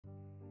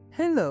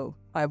Hello,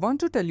 I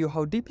want to tell you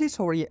how deeply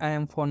sorry I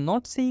am for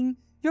not seeing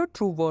your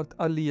true worth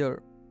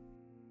earlier.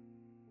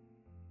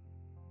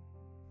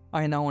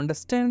 I now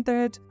understand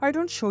that I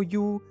don't show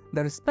you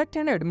the respect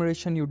and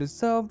admiration you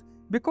deserved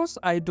because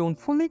I don't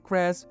fully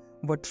grasp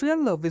what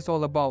real love is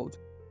all about.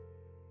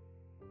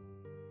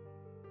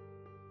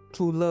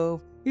 True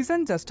love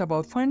isn't just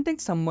about finding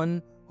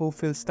someone who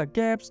fills the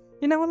gaps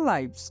in our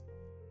lives.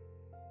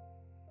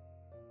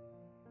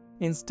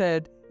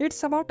 Instead,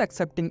 it's about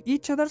accepting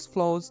each other's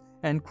flaws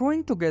and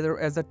growing together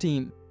as a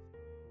team.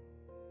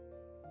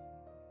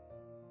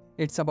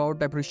 It's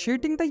about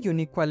appreciating the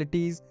unique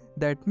qualities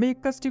that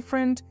make us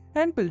different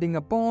and building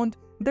a bond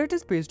that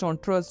is based on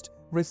trust,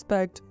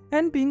 respect,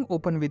 and being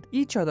open with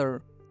each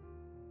other.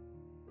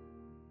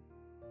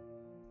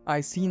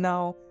 I see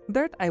now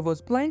that I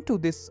was blind to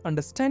this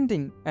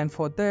understanding, and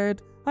for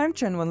that, I am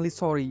genuinely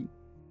sorry.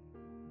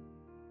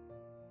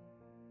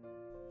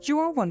 You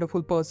are a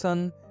wonderful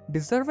person,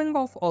 deserving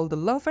of all the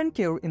love and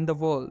care in the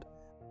world.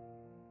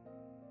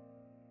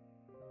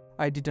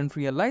 I didn't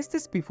realize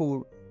this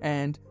before,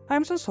 and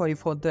I'm so sorry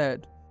for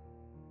that.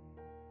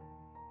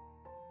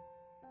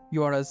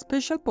 You are a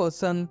special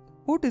person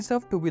who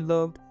deserves to be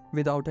loved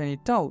without any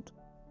doubt.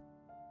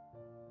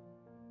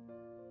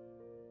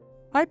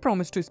 I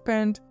promise to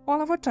spend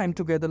all our time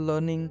together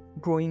learning,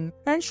 growing,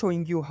 and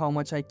showing you how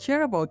much I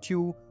care about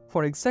you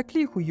for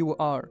exactly who you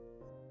are.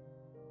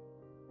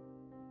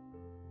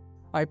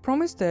 I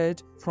promise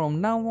that from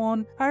now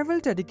on, I will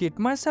dedicate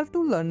myself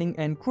to learning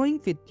and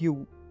growing with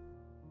you.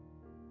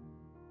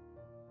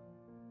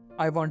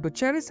 I want to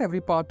cherish every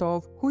part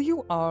of who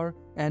you are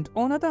and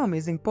honor the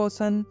amazing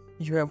person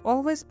you have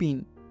always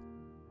been.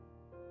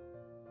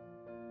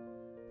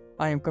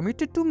 I am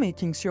committed to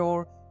making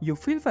sure you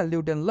feel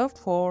valued and loved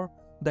for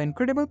the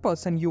incredible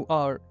person you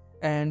are,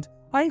 and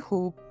I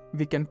hope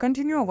we can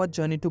continue our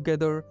journey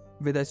together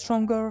with a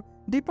stronger,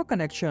 deeper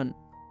connection.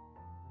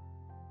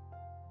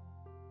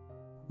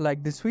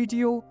 Like this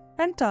video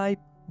and type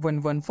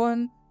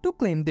 111 to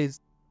claim this.